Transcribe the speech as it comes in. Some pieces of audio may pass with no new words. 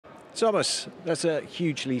Thomas, that's a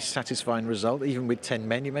hugely satisfying result, even with 10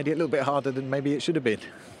 men. You made it a little bit harder than maybe it should have been.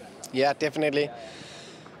 Yeah, definitely.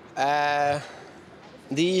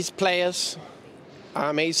 These players are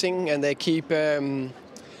amazing, and they keep, I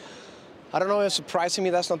don't know, surprising me,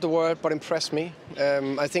 that's not the word, but impressed me.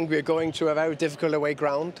 I think we're going to a very difficult away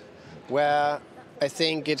ground, where I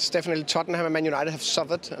think it's definitely Tottenham and Man United have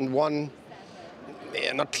suffered and won,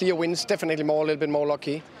 not clear wins, definitely a little bit more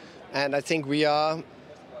lucky. And I think we are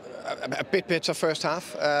a bit better first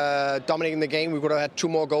half, dominating the game. We would have had 2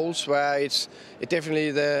 more goals, where it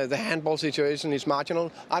definitely the handball situation is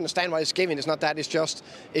marginal. I understand why it's given. It's not that. It's just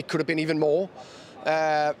it could have been even more.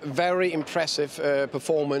 Very impressive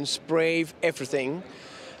performance, brave, everything.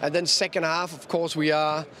 And then second half, of course, we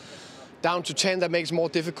are down to 10. That makes it more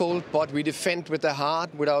difficult, but we defend with the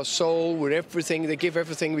heart, with our soul, with everything. They give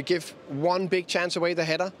everything. We give one big chance away, the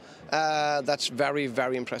header. That's very,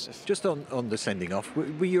 very impressive. Just on the sending off,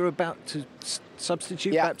 were you about to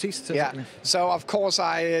substitute Baptiste? Yeah. So, of course,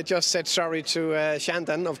 I just said sorry to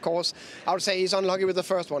Shandon, of course. I would say he's unlucky with the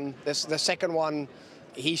first one. The second one,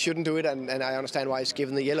 he shouldn't do it, and I understand why he's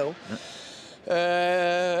given the yellow. Yeah.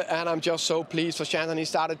 And I'm just so pleased for Shandon. He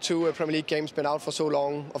started 2 Premier League games, been out for so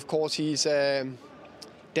long. Of course, he's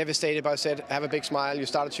devastated, but I said, have a bbig smile. You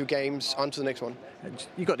started 2 games, on to the next one.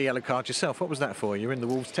 You got the yellow card yourself. What was that for? You're in the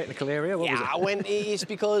Wolves technical area? What was it? It's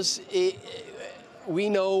because we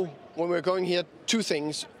know when we're going here 2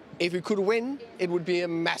 things. If we could win, it would be a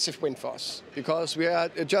massive win for us, because we are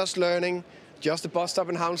just learning. Just a bus stop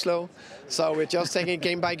in Hounslow, so we're just taking it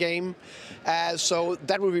game by game. So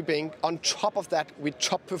that will be big. On top of that, we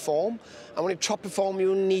top perform, and when you top perform,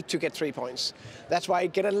 you need to get 3 points. That's why I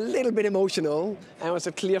get a little bit emotional, and it was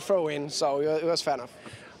a clear throw-in, so it was fair enough.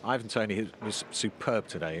 Ivan Toney was superb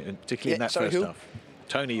today, and particularly in that first half.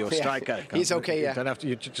 Toney, your striker. He's okay, yeah.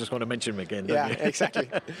 You just want to mention him again, don't you? Yeah, exactly.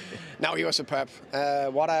 No, he was superb.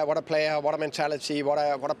 What a player, what a mentality, what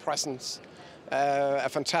a presence. A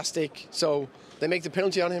fantastic, so they make the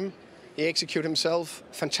penalty on him, he executes himself,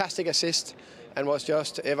 fantastic assist, and was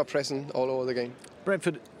just ever present all over the game.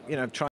 Brentford, trying